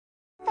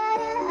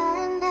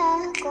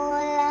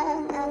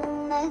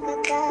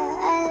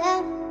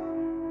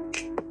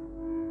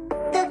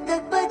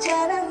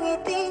dyan ang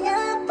ngiti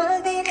niya. Pag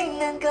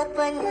dinignan ka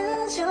pa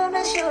niya, sure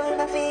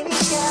na feeling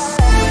ka.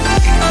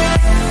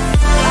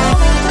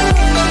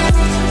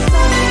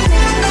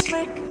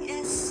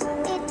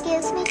 It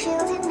gives me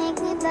chills, it makes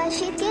me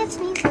blush, it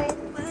gives me grip.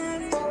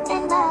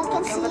 And I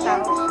can see her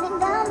breathing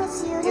down the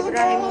ceiling.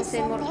 Ibrahim si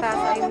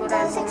Murtasa ay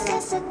moral mo.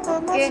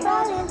 Okay,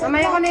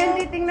 mamaya ko na yung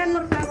titingnan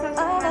Murtasa.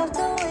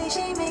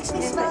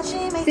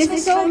 Sisi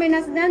So, may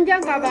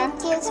nandiyan ka ba?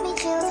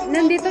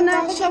 Nandito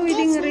na ako sa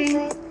wedding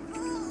ring.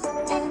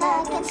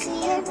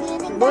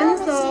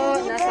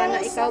 Bunso, nasa na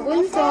ikaw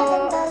bunso?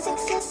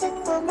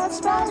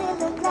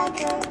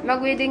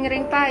 Mag-wedding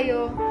ring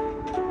tayo.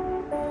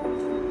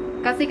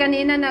 Kasi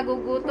kanina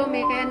nagugutom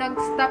eh, kaya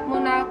nag-stop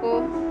muna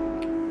ako.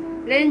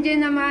 Lenje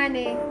naman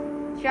eh.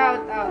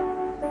 Shout out.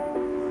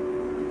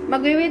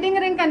 Mag-wedding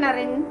ring ka na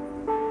rin?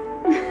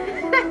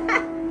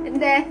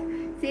 Hindi.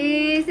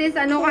 Sis,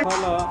 ano ka?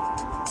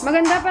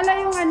 Maganda pala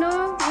yung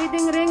ano,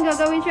 wedding ring.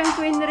 Gagawin siyang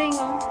twin ring,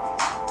 oh.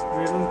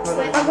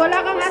 Pag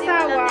wala kang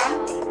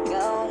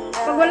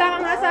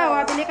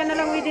asawa, bili ka na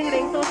lang wedding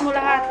ring. Suot mo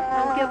lahat.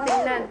 Ang cute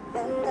tingnan.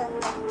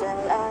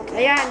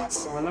 Ayan.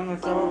 Walang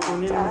asawa,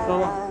 kunin ang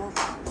asawa.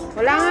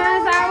 Wala nga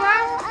asawa?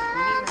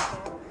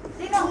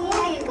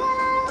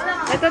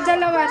 Ito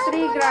dalawa,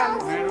 3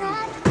 grams.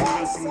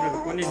 Single,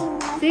 kunin.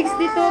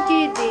 62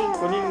 kg.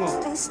 Kunin mo.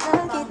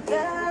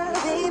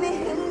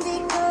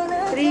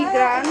 3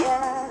 grams,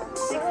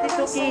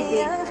 62 kg.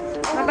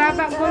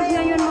 Mababa gold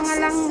na yun mga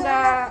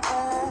langga.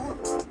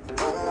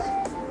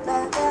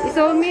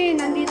 Isomi,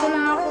 nandito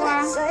lang ako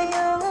ah.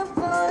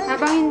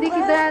 Habang hindi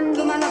kita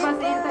lumalabas,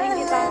 intayin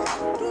kita.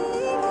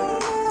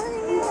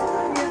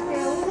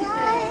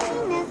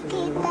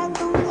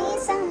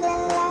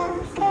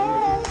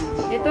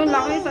 Ito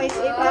laki, size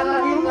 8 lang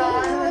ano.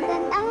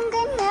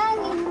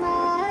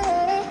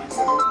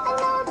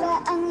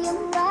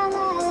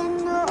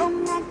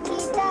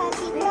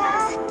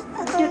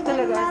 Cute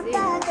talaga as in.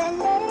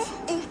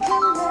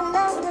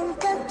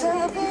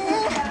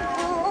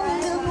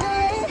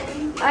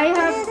 I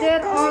have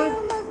their old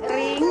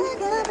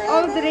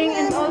ring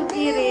and old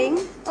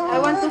earring. I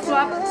want to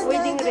swap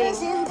wedding ring.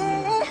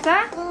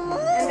 Sa?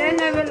 And then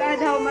I will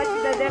add how much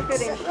the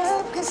difference.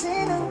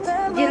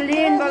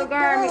 Jillian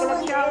Bulgar, may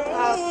galap shout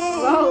out.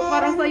 Wow,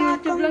 parang sa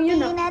YouTube lang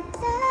yun ah.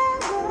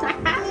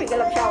 May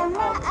galap shout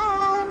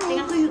out.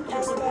 Tingnan ko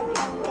YouTube.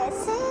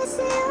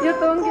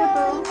 Cute.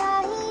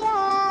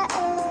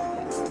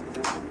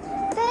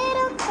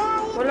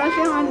 Wala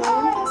siyang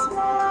ano.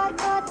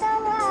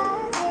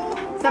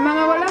 Sa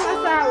mga walang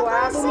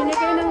asawa, bumili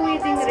kayo ng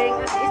wedding ring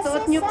at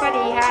isuot nyo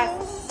parehas.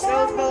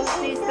 Rose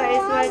Sista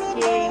is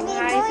watching.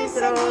 Hi sis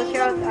Rose,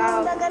 shout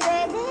out.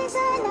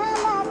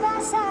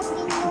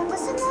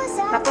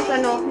 Tapos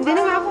ano, hindi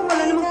na nga ako,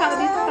 wala namang tao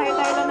dito, tayo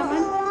lang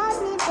naman.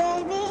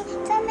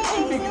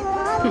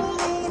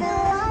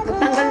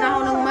 Magtanggal na ako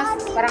ng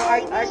mask, parang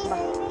art ba?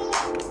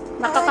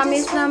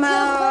 Nakakamiss na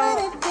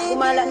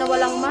gumala na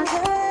walang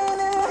mask.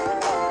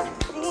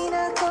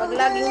 Pag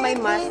laging may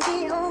mask.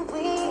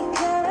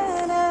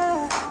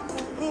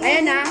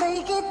 Ayan na,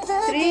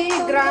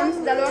 3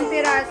 grams, 2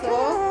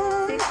 piraso,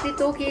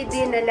 62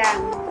 kg na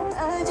lang.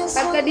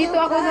 Pagka dito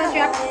ako sa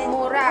shop,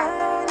 mura.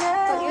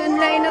 Pag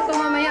online na ito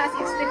mamaya,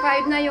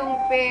 65 na yung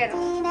pair.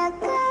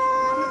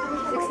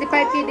 65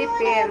 kg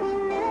pair.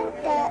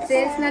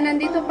 Since na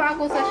nandito pa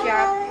ako sa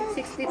shop,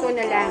 62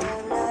 na lang.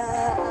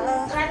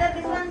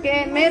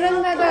 Okay,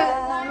 meron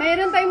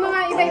tayong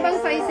mga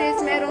iba-ibang sizes.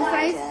 Merong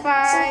size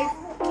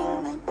 5,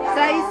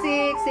 size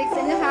 6,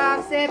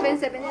 6.5, 7,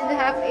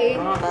 7.5,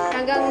 8,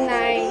 hanggang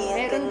 9.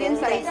 Meron din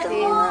size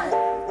 10.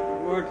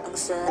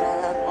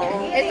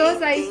 Ito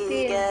size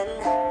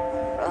 10.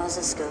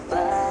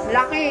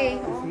 Laki.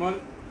 Small.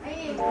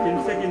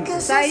 15.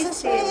 Size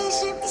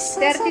 10.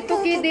 32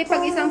 kg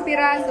pag isang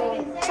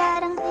piraso.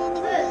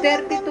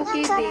 32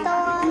 kg.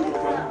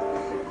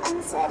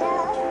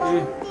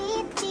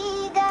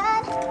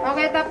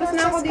 Okay, tapos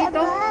na ako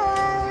dito.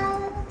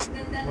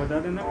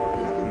 Wadada na po.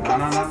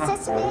 Na.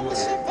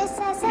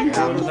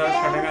 Throda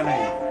kalega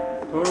nahi.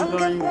 Throda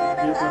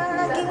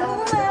dito.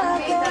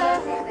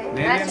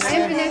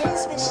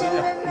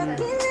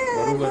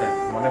 बरोबर है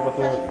मैंने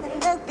पता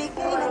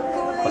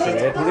पता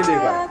ये थोड़ी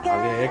देगा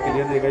आगे एक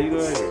क्लियर देगा ही तो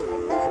है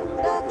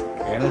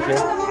ಏನು ಶೇ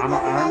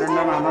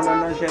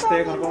ಆನಂದ ಶೇತೆ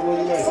ಕರ್ಕೊಂಡು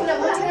ಹೋಗಿಲ್ಲ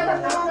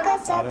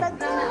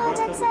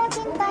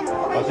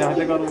अच्छा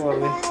हाथे करो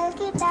अभी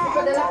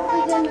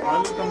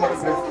आलू तुम्हारा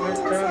ब्रेसलेट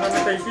मैंने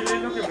कैसे ले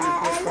लो के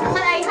bracelet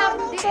I have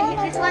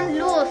this one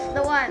loose,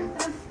 the one.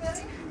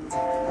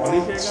 ओली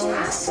से का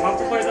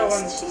आपको पैसा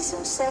वन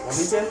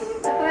ओली से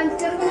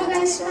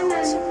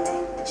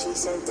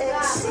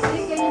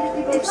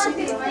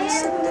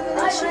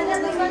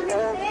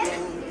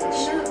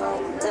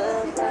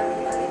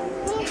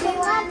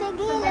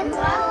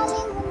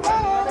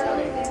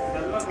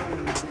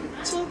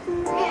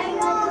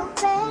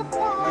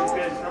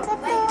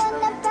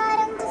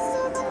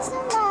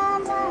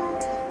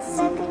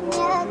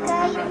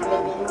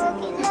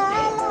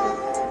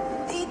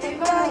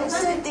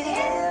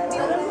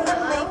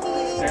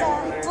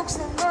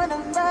Transfer ko na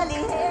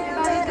ganit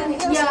kanan.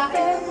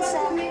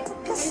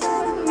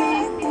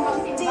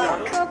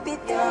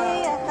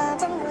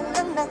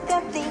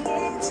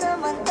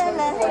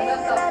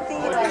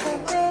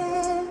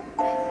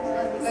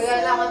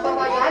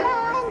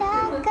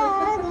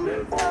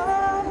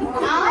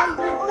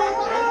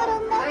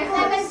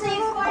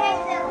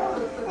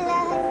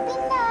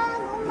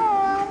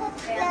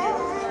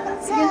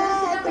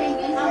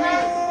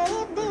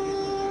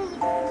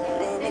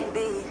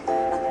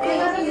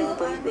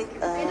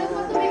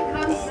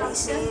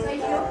 just I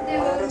hope they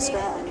will make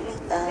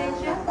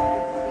attention.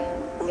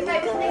 If I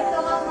will take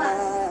the mama.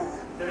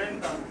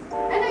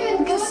 Ano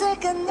yun? Kasi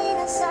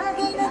kanina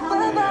sa'kin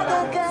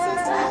nagpabaga ka.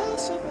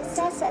 Isip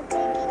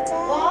isasakay kita.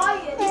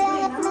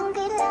 Lahat ng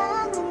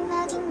kailangan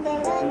maging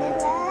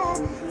dala-dala.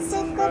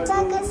 Isip ko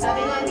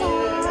pagkasama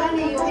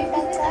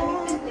magkataka.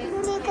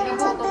 Hindi ka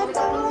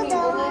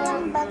magkatudaw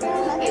ang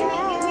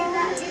pagmamaga.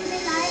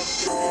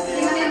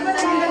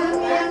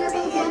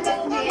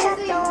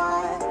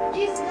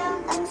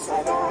 Ang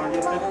sarap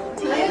mong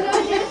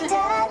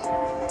iitan.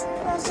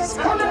 Roses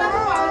ka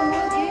ba?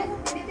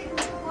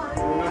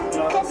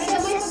 Kasi sa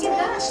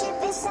spaceship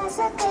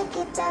isasakay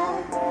kita.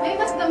 May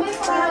mas damay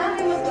pa.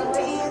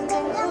 Hindi ang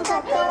ganyang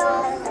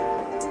katawan.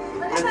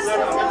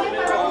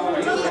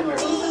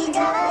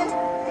 Iitan.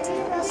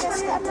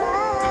 Roses ka ba?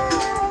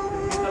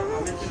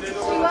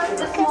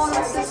 Kasi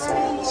sa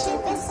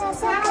spaceship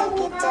isasakay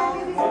kita.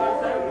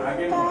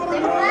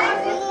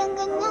 Parang hindi ang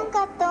ganyang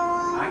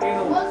katawan.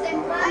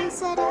 Ang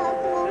sarap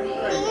mong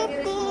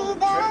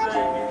iitan.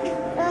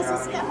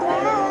 Roses ka ba?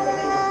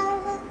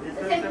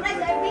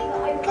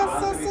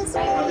 Kasi sa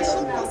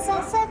spaceship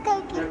isasakay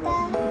kita.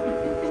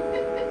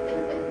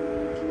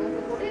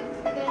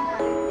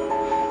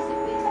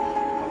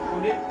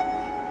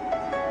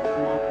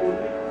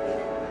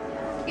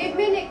 Give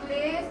me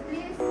necklace,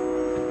 please.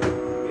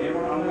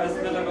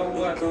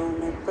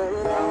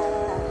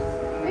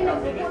 Ay,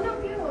 nakukunak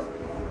yun.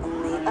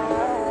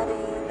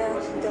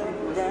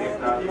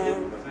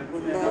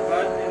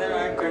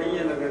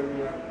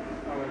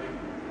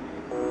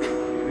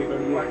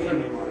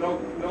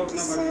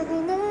 Sabi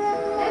nila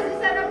Ay, sa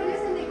sarap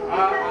bilis, hindi ko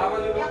kita.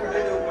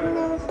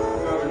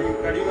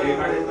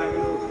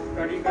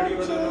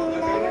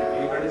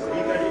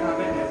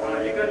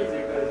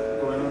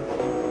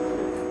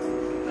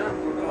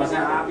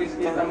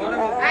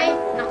 Ay,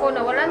 naku,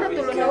 nawala na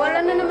tulo. Nawala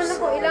na naman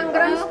ako. Ilang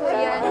grams po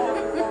yan.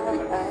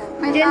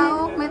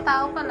 May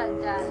tao pala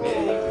dyan.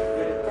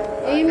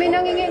 Eh, may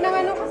nangingi ng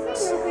ano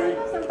kasi. Ng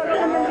kwenta, saan pala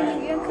naman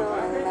binigyan?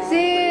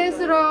 Sis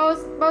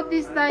Rose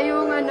Bautista,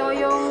 yung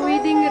yung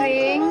wedding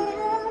ring.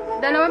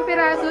 2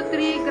 piraso,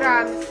 3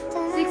 grams.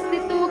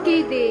 62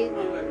 KD.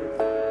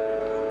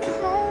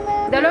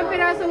 2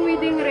 pirasong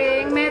wedding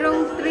ring.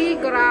 Merong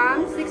 3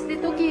 grams,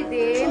 62 KD.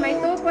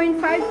 May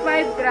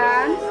 2.55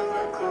 grams,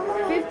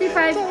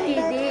 55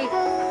 KD.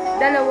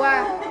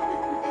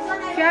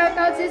 2. Shout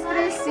out sis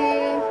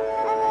Tracy.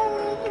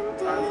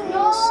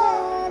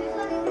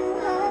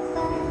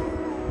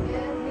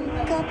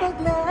 kapag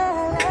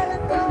naalala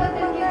ko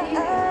mga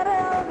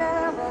araw na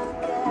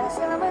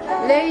magkasama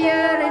tayo.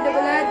 Leia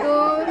Redoblado,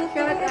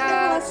 shout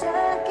out. Sa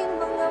aking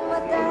mga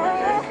mata,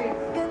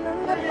 ganun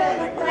na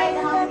pala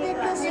tayo dati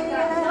kasi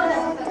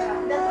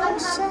natanda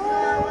siya.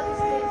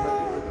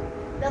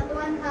 That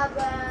one have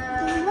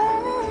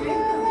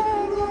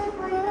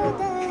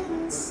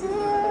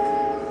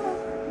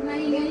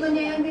Ito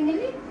niya yung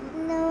binili.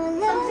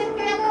 Samsung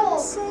kaya to.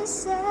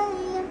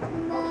 Sasayang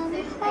pamamahal.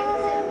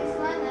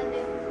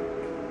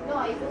 No,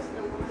 I used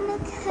to.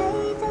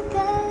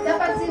 Naghay-tagal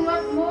Dapat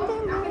sinwap mo.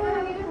 Akin na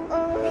lang yun.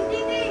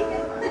 Hindi.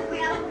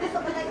 Kaya ako gusto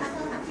ko like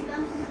asal lang.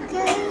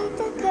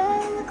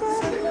 Naghay-tagal ko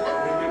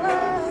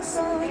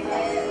sa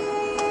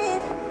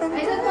pilit.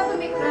 I don't want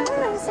to make plans.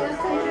 Just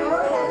for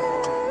sure.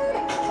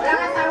 Wala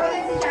kang tawa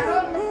lang si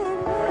Sharon.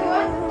 You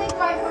want to take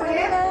wife for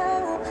him?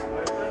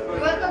 You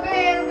want to be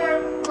her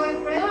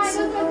boyfriend? No, I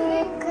don't want to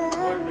make.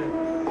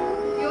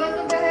 You want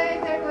to be her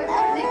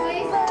boyfriend?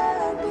 Necklace?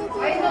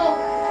 I know.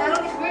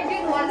 Sharon is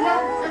virgin. Wala.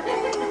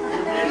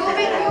 You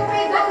pay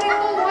Dory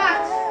to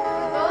watch.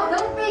 No?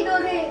 Don't pay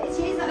Dory.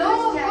 She's a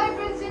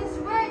boyfriend since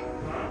birth.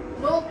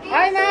 No kids.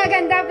 Ay, mga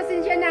ganda.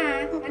 Pasensya na ha.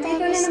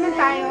 Andito na naman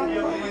tayo.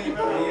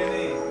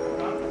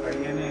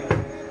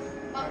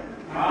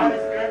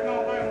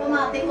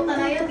 Pumati ko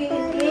talaga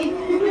gigil.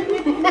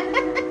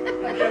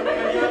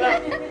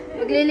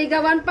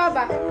 Magliligawan pa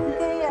ba?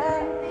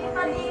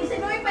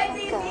 Sinoy pa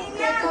itigil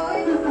niya.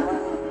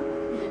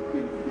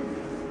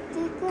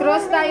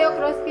 Cross tayo,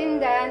 cross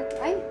pindan.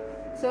 Ay,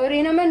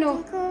 sorry naman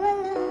oh.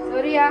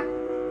 Sorry ah.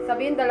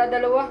 Sabihin,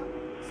 dala-dalawa.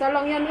 Isa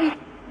lang yan, uy.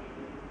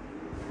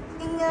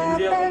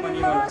 Hindi ako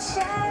maniwala.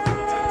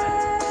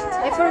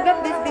 I forgot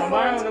this before.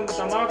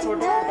 Tama ko.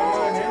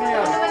 Ano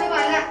yan?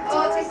 Maniwala.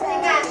 Oh,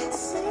 testingan.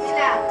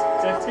 Sila.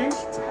 Testing?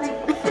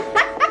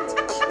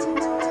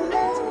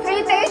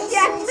 Free test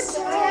yan.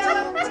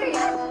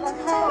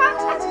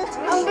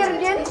 Ang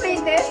virgin, free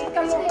test.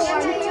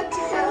 Kalukuhan.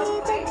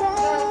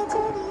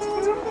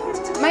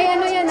 May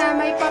ano yan ah,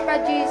 may Papa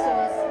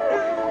Jesus.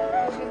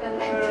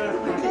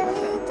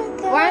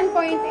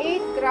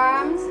 1.8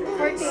 grams,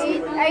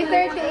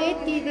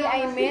 38 kd,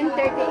 I mean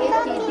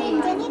 38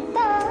 kd.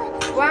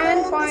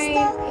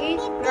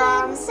 1.8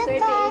 grams, 38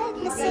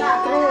 kd.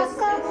 Cruise.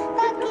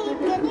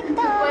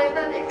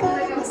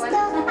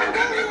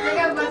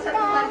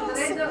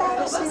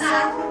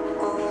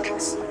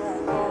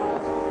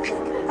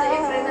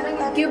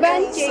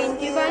 Cuban chain,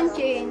 Cuban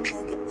chain.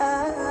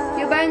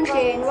 Cuban Cuban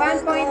chain,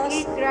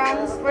 1.8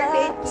 grams,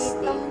 48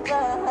 kg.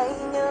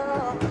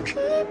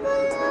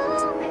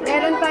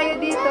 Meron tayo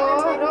dito,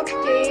 rope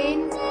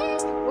chain,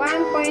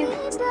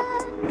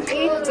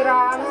 1.8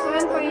 grams,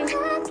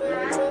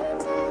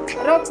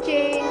 rope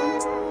chain,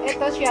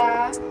 ito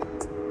siya,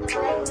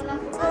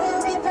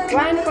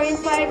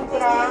 1.5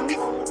 grams,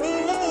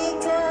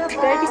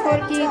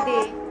 34 kg.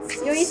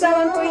 Yung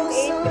isa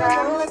 1.8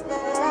 grams,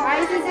 ay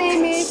si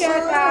Simi,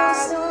 shout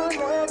out.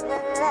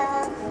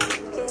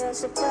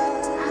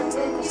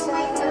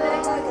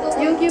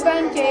 Yung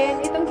Cuban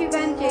chain, itong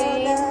Cuban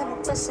chain,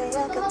 40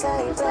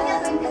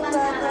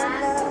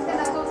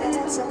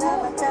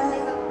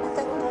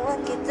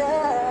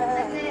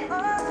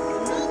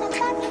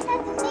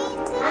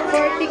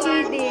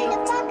 kg.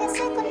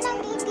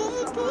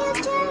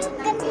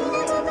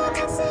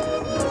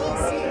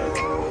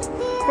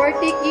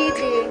 40 kg.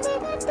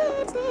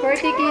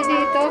 40 kg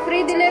ito.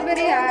 Free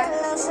delivery ha.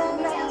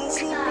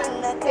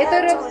 Ito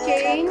rope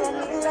chain.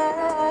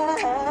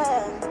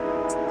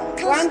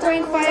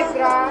 1.5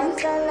 grams.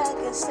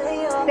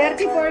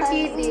 34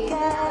 kg.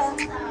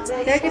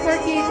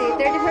 34 kg.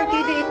 34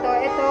 kg ito.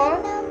 Ito.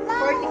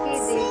 40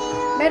 kg.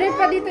 Meron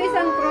pa dito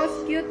isang cross.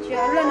 Cute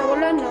siya. Wala na.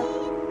 Wala na.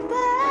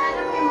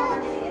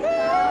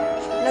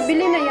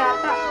 Nabili na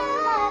yata.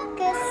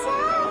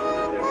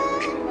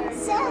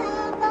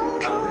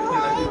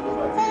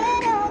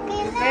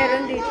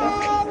 Meron dito.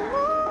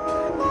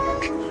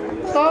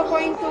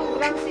 2.2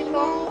 grams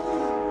ito.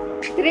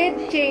 Thread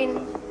chain.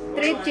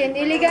 Thread chain.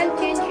 Elegant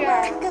chain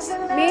siya.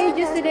 May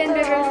Jocelyn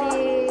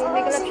Beverly.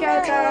 Nag-love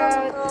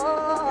shoutout.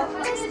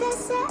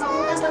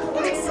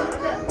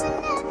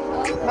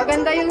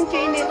 Maganda yung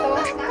chain nito.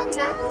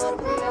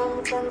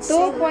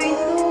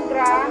 2.2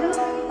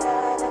 grams.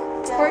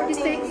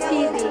 46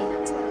 kg.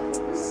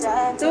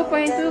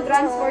 2.2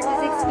 grams,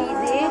 46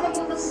 kg.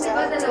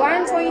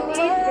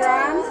 1.8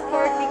 grams,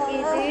 40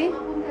 kg.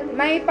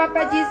 May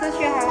Papa Jesus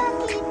siya ha.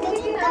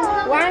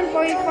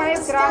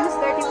 1.5 grams,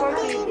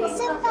 34 kg.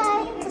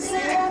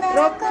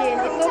 Rope chain.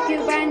 Ito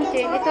Cuban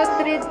chain. Ito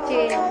thread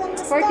chain.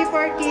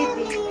 44 kg.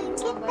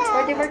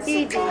 44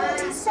 kg.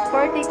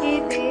 40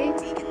 kg.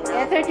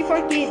 And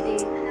 34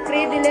 kg.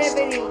 Free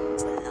delivery.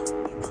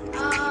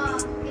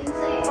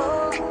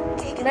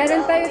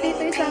 Meron tayo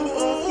dito isang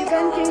cross.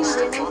 Cuban chain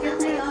din. Ang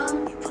cute niya.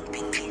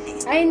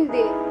 Ay,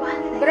 hindi.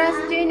 Brass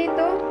chain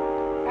ito.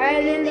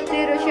 Island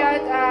Zero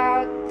shout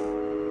out.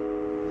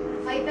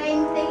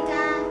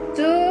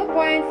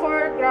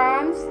 2.4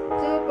 grams.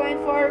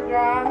 2.4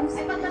 grams.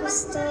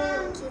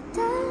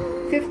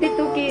 52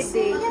 kg.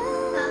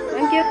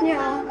 Ang cute niya.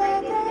 Oh.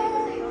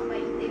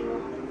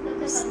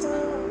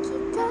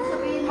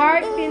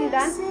 Heart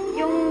pendant.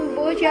 Yung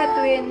buo siya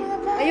twin.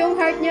 Ay, yung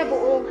heart niya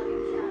buo.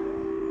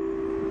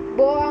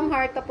 Buo ang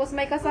heart, tapos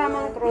may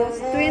kasamang cross,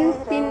 twin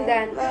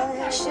pendant.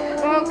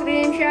 Oh,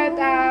 cream, shout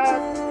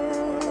out.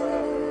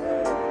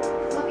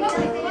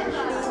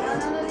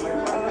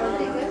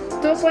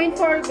 2.4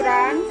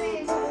 grams,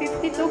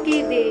 52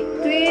 kg,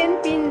 twin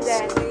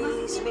pendant.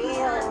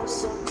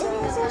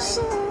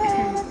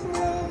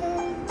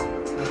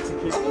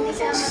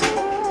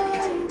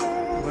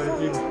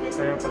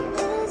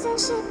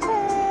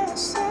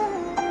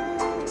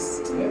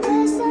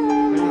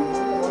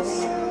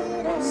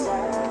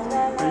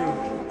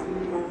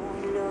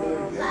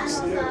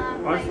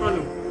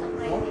 Paano?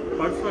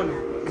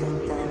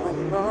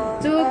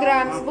 2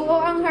 grams. Buo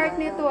ang heart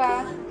nito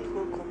ah.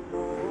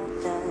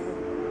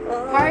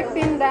 Heart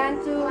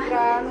pendant, 2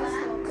 grams.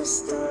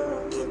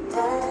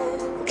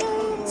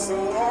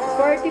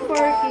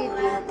 44 kg.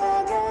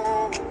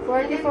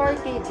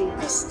 44 kg.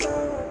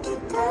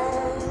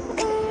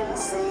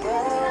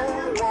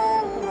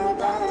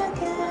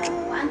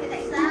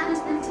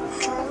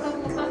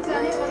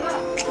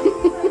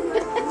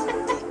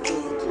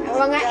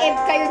 Mga egg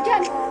kayo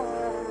dyan.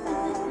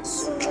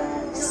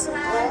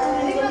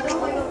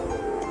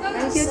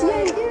 Ang cute niya,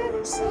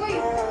 cute.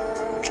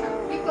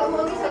 Ikaw mo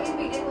ang isang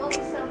ibigay mo ang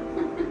isang.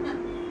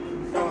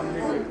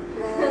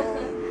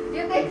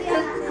 Yung kahit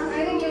yan, ang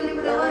iring yung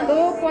libre naman.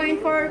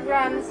 2.4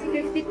 grams,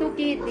 52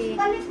 kg.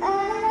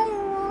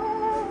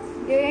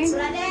 Okay.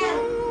 Brother,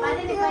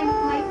 pwede ni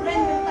my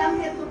friend will come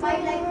here to buy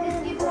like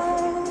this gift.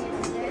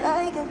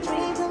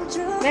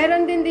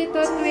 Meron din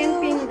dito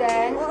twin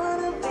pendant.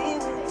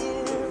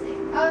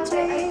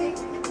 Okay,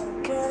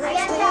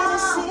 ayan siya.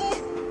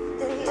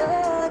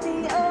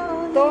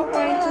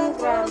 2.2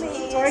 grams,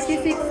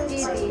 46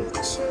 kg.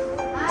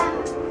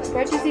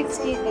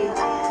 46 kg.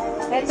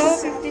 Ito,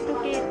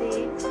 52 kg.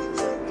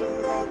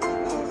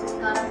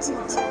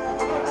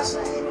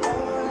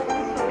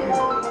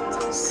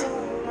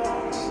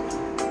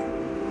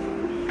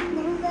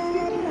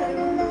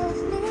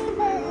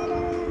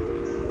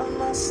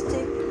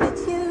 Stick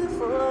with you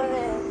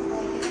forever.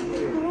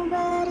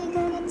 Nobody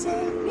gonna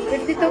take me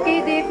 52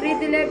 kg, free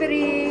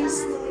delivery.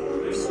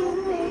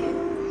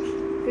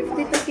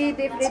 52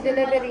 kg, free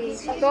delivery.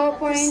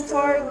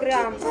 2.4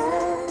 grams.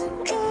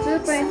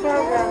 2.4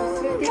 grams,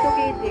 52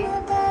 kg.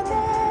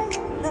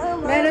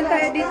 Meron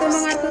tayo dito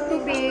mga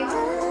tutubi.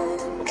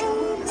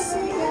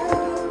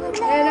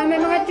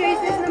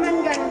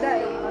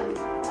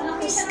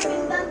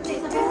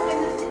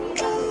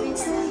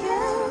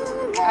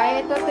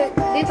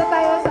 Dito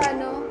tayo sa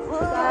ano,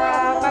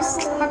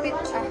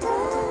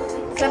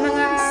 sa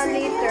mga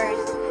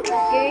liters.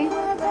 Okay?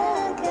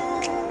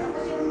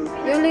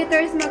 Yung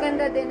liters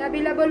maganda din.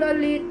 Available all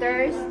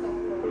liters.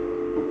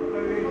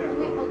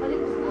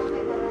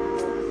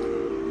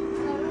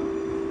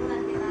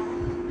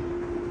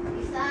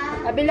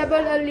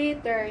 Available all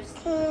liters.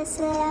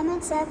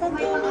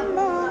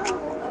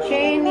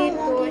 Chain need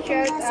to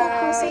shut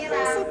up.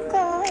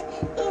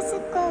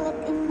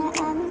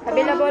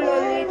 Available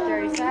all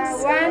liters.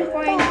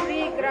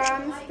 1.3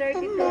 grams,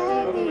 32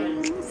 kg.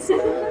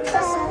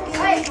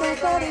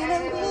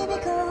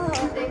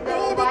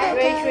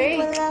 Wait.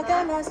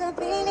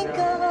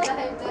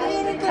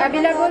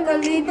 Available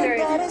all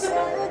liters.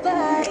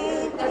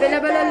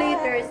 Available all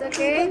liters,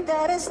 okay?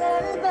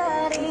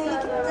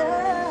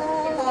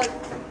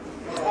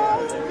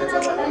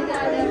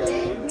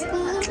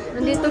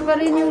 Nandito pa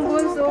rin yung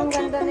gold, so ang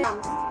ganda na.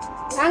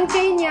 Ang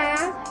chain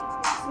niya,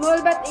 small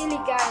but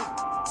elegant.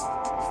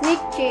 Sneak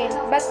chain,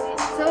 but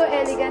so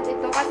elegant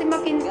ito kasi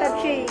makintab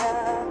siya eh.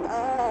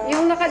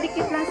 Yung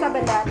nakadikit lang sa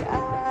balat.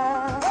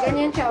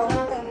 Ganyan siya, oh.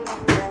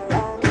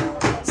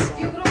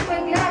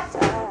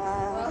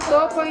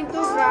 2.2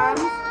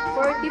 grams,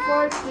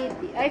 44 kg.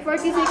 Ay,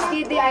 46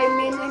 kg,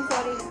 I'm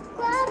sorry.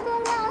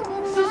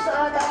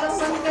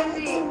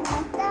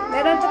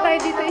 Meron pa tayo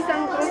dito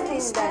isang cross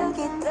tindan.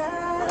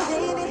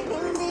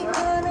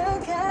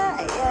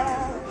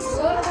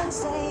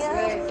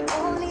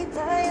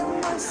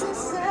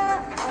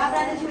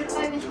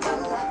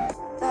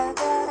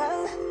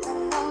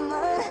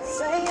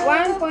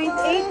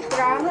 $1.8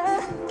 grams,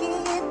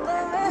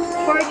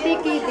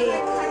 40 kg.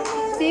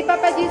 Si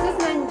Papa Jesus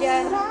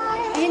nandyan.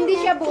 Hindi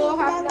siya buo,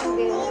 half lang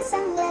din.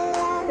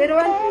 Pero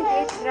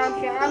 1.8 grams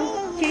siya. Ang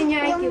chain niya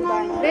ay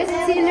Cuban. Best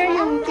seller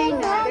yung chain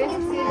na. Best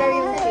seller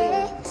yung chain.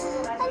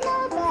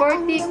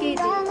 40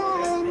 kg.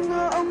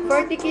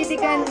 40 kg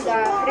ganda.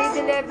 Free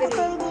delivery.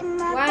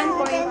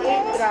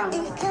 1.8 grams.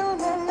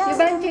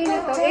 Cuban chain na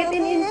to.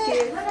 18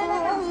 inches.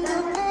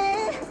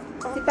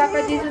 Si Papa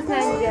Jesus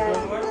nandyan.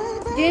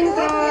 Jean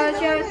Cross,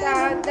 shout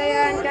out.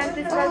 Dayan,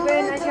 Cantis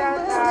Valbuena,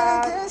 shout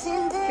out.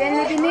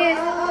 Shane Libinis.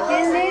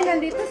 Shane,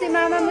 nandito si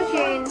mama mo,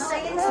 Shane.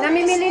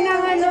 Namimili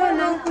ng ano,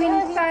 ng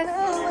quintas.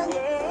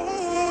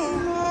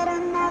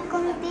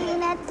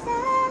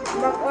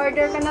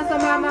 Mag-order ka na sa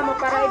mama mo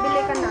para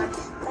ibili ka na.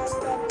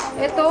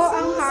 Ito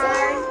ang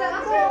heart.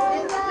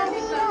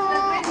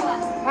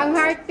 Ang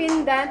heart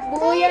pendant.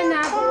 Buo yan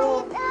na,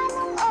 buo.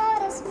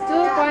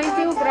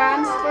 2.2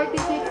 grams,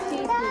 46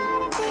 kg.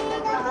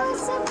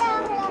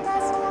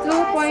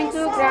 2.2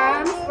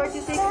 grams,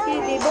 46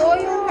 kg. Buo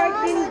yung heart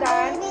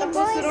pendant.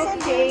 Tapos rope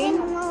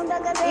chain.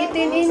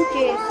 18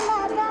 inches.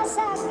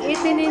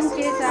 18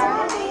 inches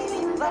ha.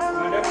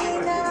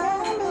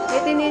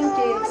 18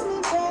 inches.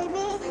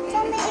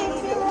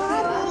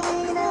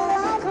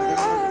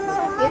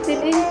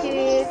 18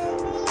 inches.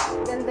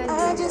 Ganda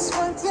din.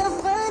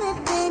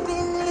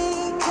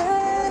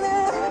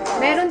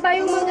 Meron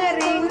tayong mga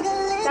ring.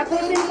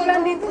 Tapusin ko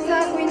lang dito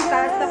sa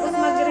quintas. Tapos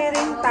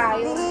magre-ring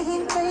tayo.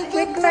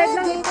 Quick live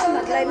lang ito.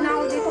 Nag-live na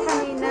ako dito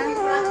kanina.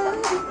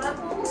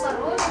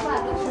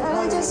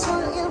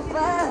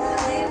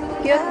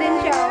 Cute din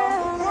siya.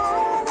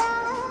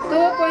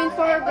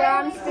 2.4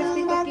 grams,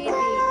 52 kg.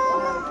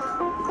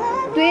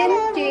 Twin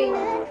chain.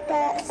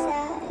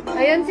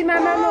 Ayun si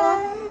mama mo.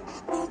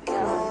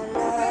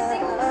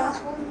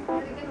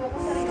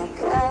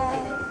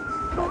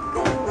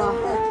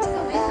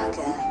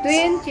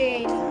 Twin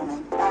chain.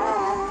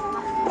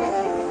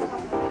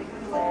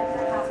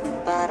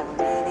 Parang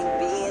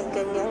binigbi ang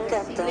kanyang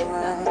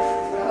katawan.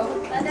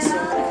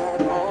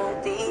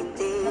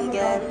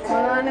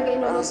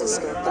 Nag-inulo ko.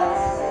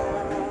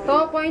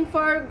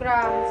 2.4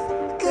 grams.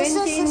 Twin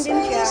chain din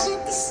siya.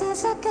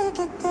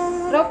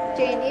 Rope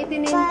chain,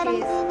 18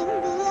 inches.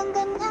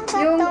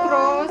 Yung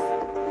cross.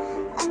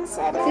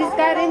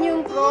 Siska rin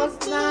yung cross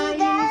na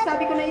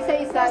sabi ko na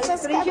isa-isa.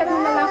 Screenshot mo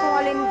na lang kung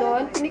alin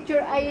doon.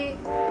 Picture ay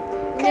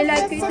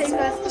nilive ko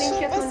isa-isa.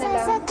 Screenshot mo na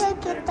lang.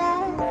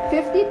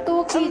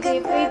 52 kg,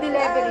 free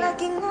delivery.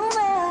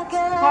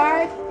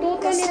 Heart,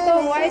 tuto nito,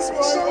 white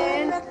gold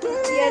and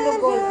yellow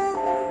gold.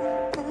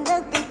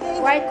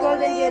 White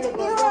gold and yellow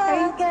gold,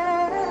 okay?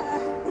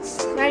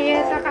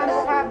 Marieta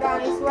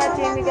Kamukabang is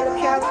watching. Miguel of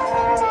shout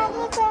out.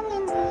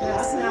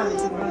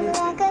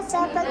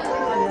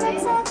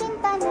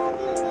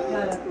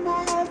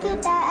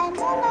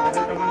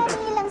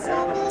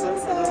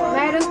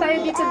 Mayroon tayo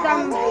dito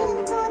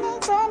dumbbell.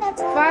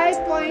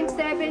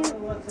 5.7,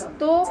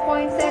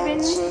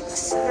 2.7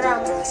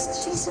 grams.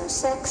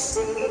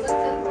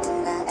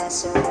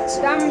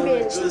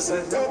 Dumbbell.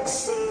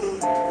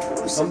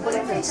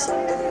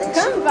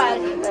 Kambal.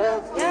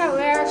 Yeah,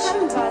 where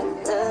kambal?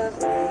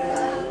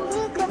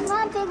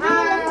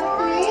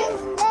 Queen.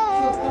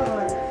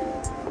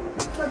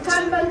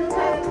 Kambal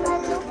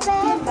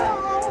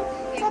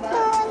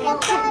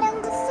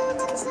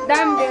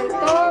dumbbell,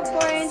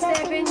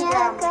 2.7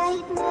 grams,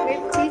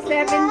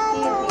 57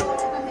 kg,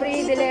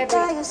 free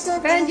delivery.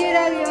 Benji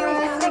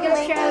Darius, big up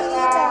shout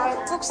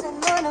out.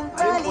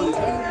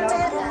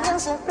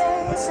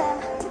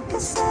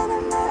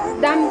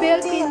 Dumbbell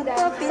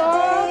pinda,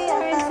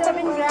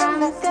 12.7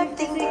 grams,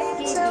 56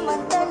 kg.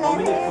 How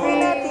many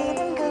followers?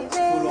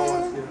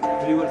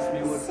 Viewers.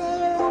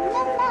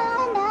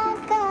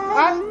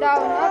 Up,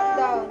 down, up,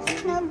 down.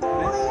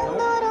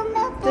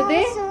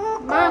 Today,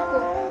 Mako.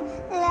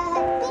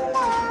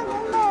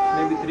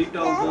 Maybe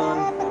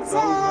 3,000,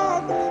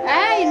 4,000.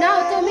 Hey,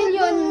 now 2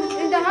 million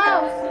in the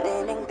house.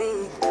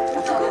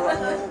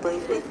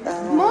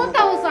 More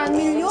 1,000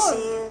 million.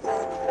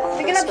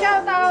 Big up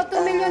shout out,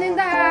 2 million in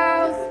the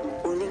house.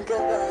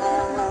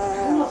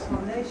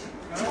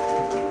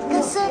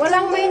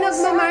 Walang may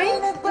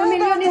nagmamine? 2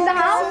 million in the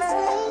house?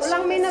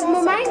 Walang may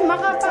nagmamine?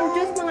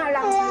 Makapag-juice na nga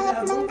lang.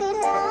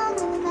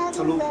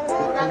 Salud.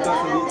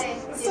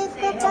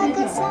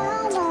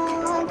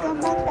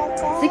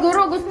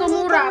 Siguro gusto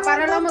mura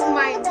para lang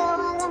mag-mine.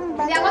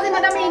 Hindi ako si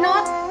Madam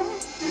Inot.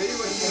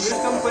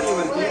 Which company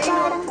working?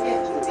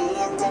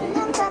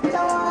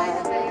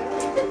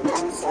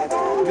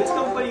 Which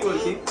company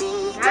working?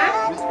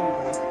 Ha?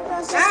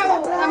 Which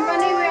company?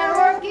 Company we are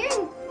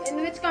working?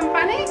 In which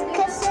company? We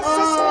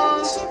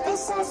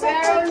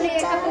are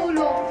only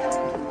katulong.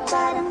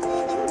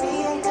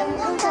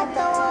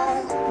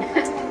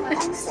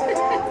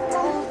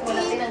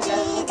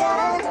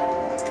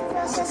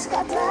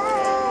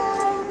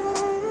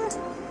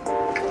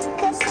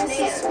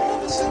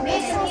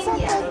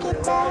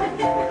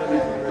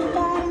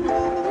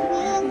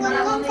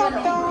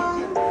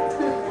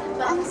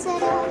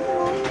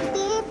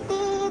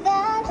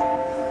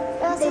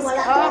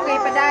 Okay,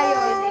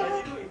 padayon.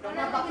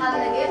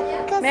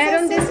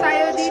 Meron din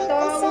tayo dito.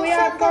 We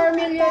have 4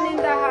 million in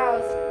the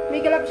house.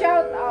 Miguel up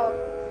shout out.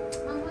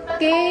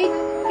 Cake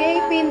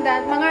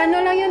pendant. Mga ano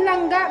lang yun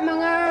langga.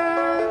 Mga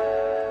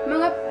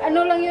ano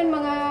lang yun.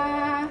 Mga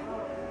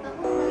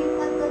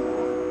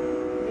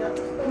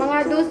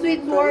do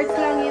sweet words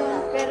lang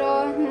yun.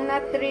 Pero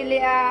not really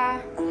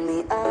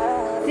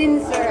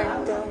sincere.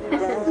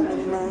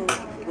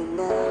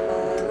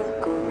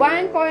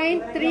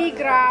 1.3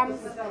 grams.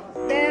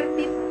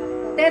 30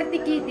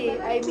 kg.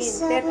 I mean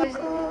 30.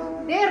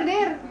 There.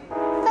 No,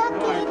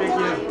 I take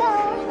here.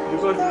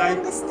 Because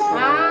like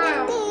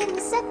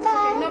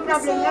No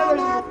problem.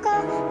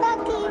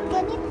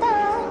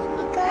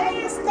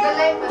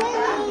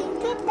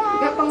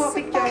 Gapang mo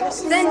picture.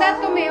 Send that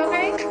to me,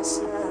 okay?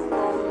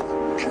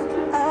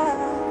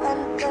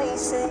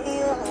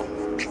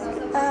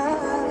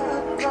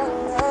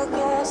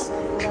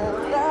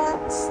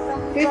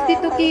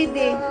 52 kg.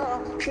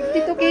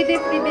 52 kg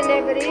free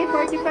delivery.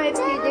 45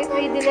 kg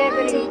free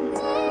delivery.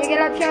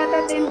 Miguel up shout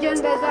out Team John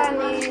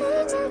Bazani.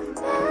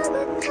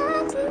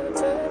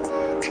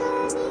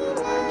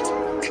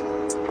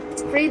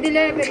 Free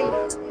delivery.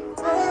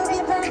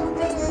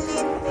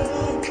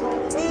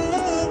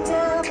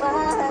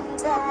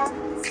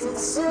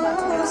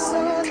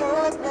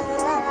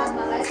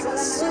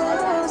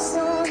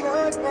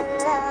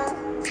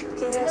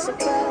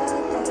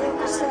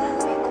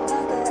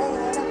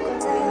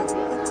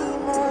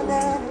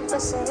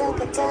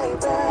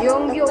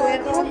 Yung viewer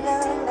ko.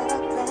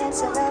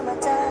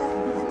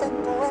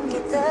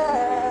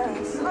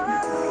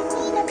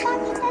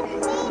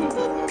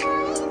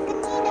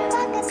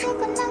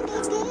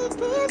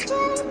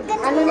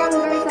 Ano lang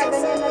guys,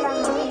 ganyan na lang.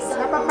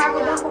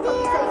 Napapagod ako pag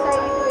isa-isa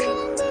ito eh.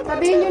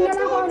 Sabihin nyo na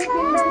lang kung ano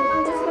pinag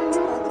ang gusto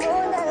nyo.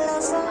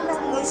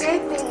 Okay?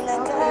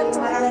 Okay,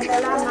 maraming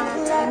salamat.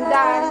 And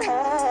done.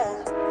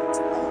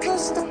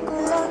 Gusto ko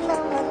lang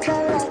naman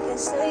talaga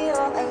sa'yo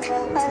ay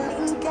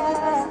mahalin ka,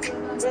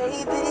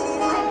 baby.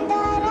 Ay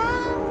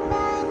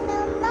darama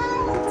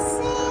naman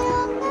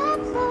sa'yo na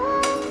po.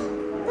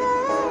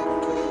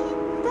 Bakit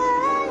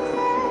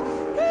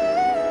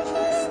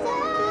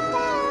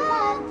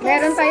pala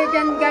Meron tayo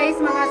dyan guys,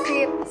 mga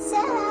seat.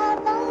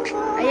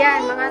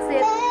 Ayan, mga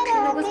seat.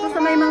 Sino gusto sa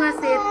may mga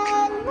seat?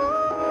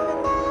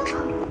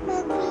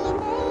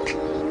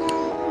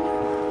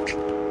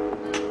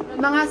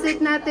 Mga seat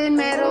natin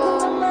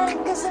merong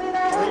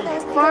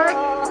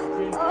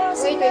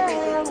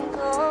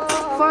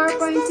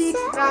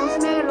 4.6 grams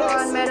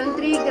meron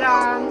 3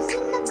 grams.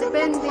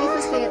 Depende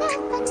sa seat.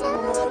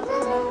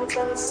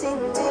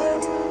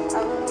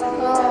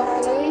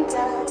 Okay.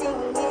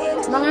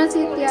 Mga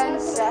seat yan.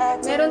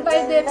 Meron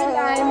tayo Devil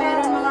Eye,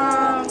 meron mga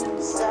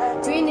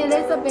Queen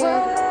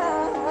Elizabeth,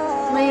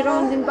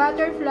 mayroon din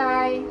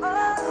Butterfly.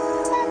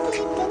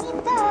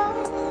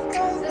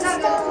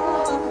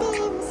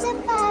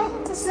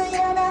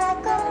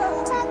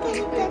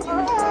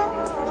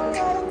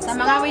 Sa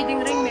mga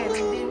wedding ring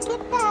meron din.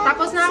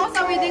 Tapos na ako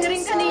sa wedding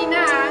ring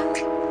kanina.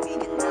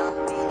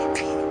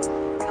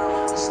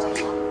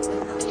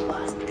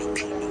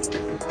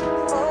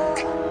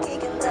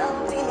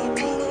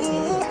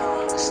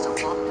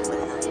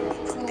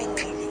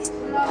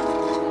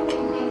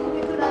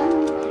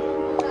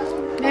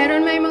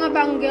 Meron may mga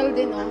bangle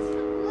din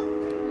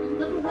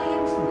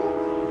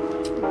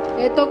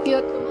Ito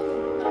cute.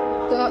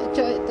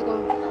 Ito ko.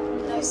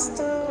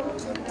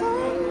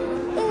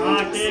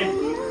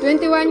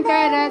 21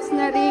 carats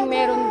na ring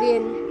meron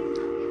din.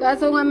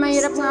 Kaso nga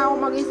mahirap nga ako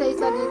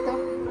mag-isa-isa dito.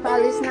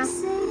 Paalis na.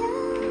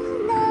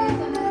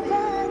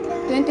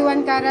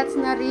 21 carats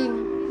na ring.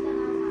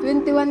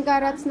 21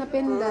 carats na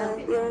pendant.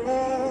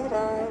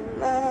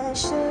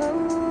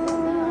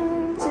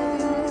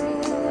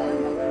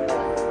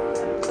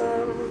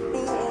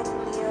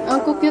 Ang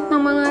cute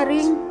ng mga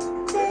ring.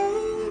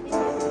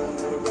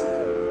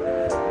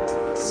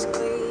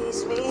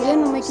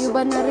 Yan, may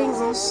Cuban na ring.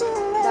 Oh.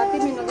 Dati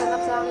may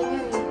naganap sa akin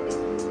yan.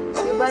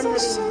 Cuban na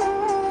ring.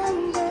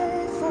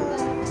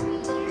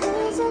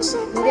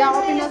 Hindi ako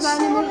pinasahan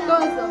ni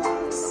Multos. Oh.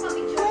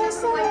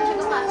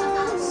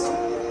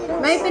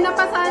 May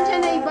pinapasahan siya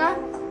na iba.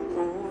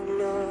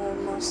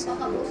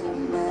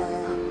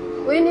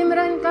 When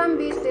Imran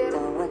come, bitter.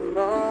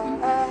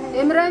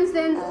 Imran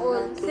send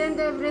all. Send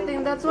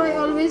everything. That's why I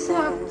always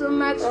have too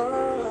much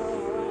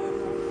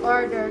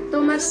order.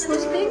 Too much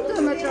posting,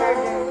 too much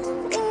order.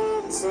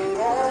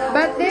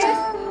 But this,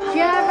 she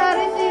have a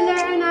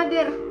reseller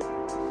another.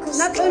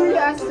 Not only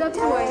us, that's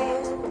why.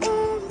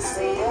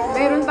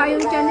 Mayroon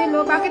tayong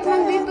channel, oh. Bakit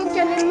nandito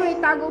channel mo?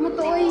 Itago mo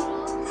to, eh.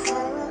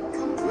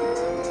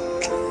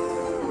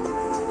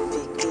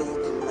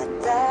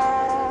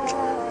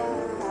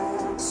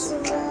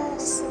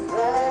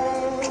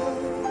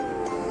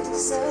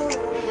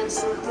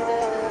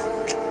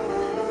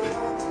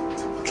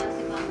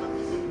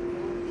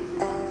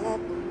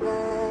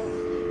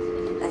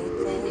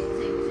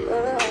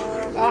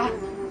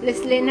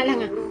 Leslie na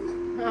lang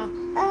ah.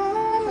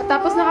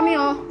 Tapos na kami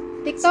oh.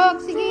 TikTok,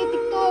 sige,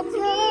 TikTok,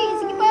 sige,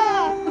 sige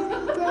pa.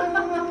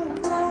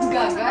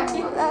 Gaga.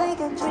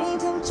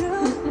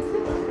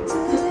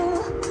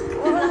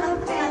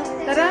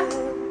 Tara.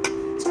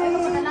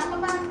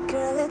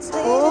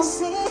 Oh,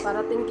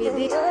 parating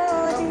kidi.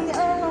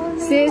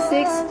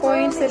 6.75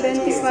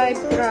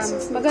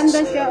 grams.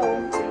 Maganda siya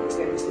oh.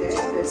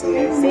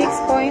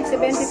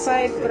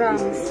 6.75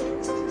 grams.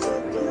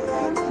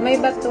 May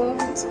bato.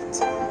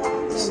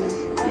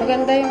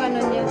 Maganda yung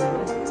ano niya.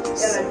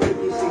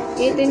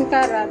 18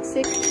 karat.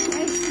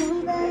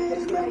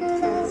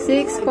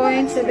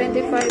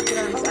 6.75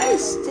 grams. Ay!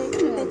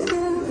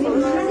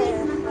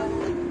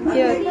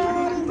 Cute.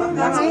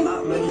 Okay?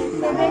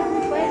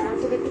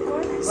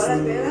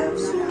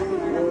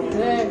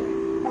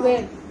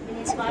 Wait.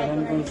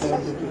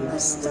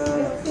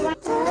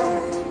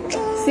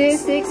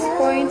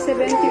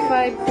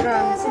 6.75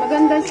 grams.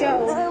 Maganda siya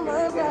oh.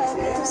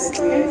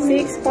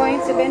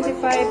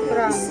 6.75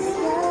 grams.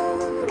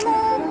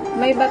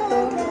 May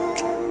bato.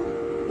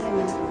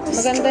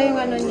 Maganda yung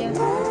ano niya.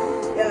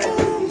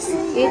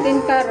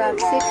 18 karat.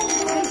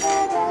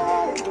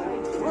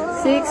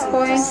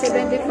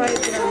 6.75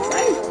 grams.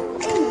 Ay!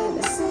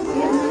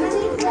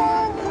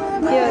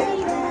 Cute.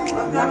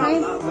 Okay?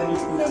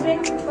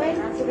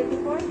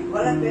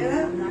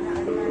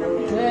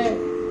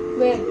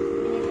 Wait.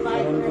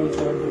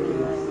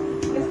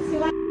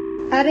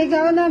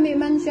 Arigao na may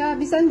man siya.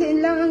 Bisan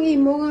din lang ang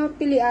imo nga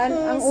pilian.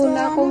 Ang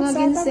una ko nga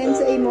ginsend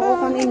sa imo o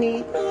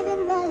kanini.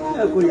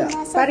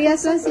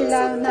 Parehas lang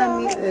sila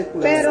namin.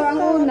 Pero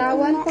ang una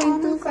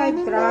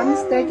 1.25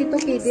 grams, 32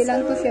 kg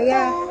lang to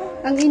siya.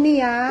 Ang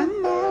iniya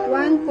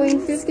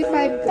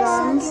 1.55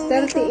 grams,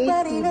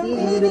 38 kg.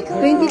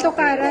 22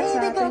 carats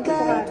ha, 22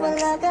 carats.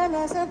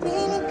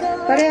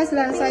 Parehas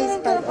lang size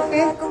 5,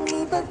 okay?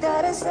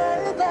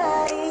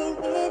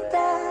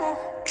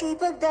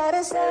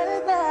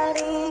 Ipagdarasal ba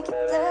rin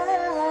kita?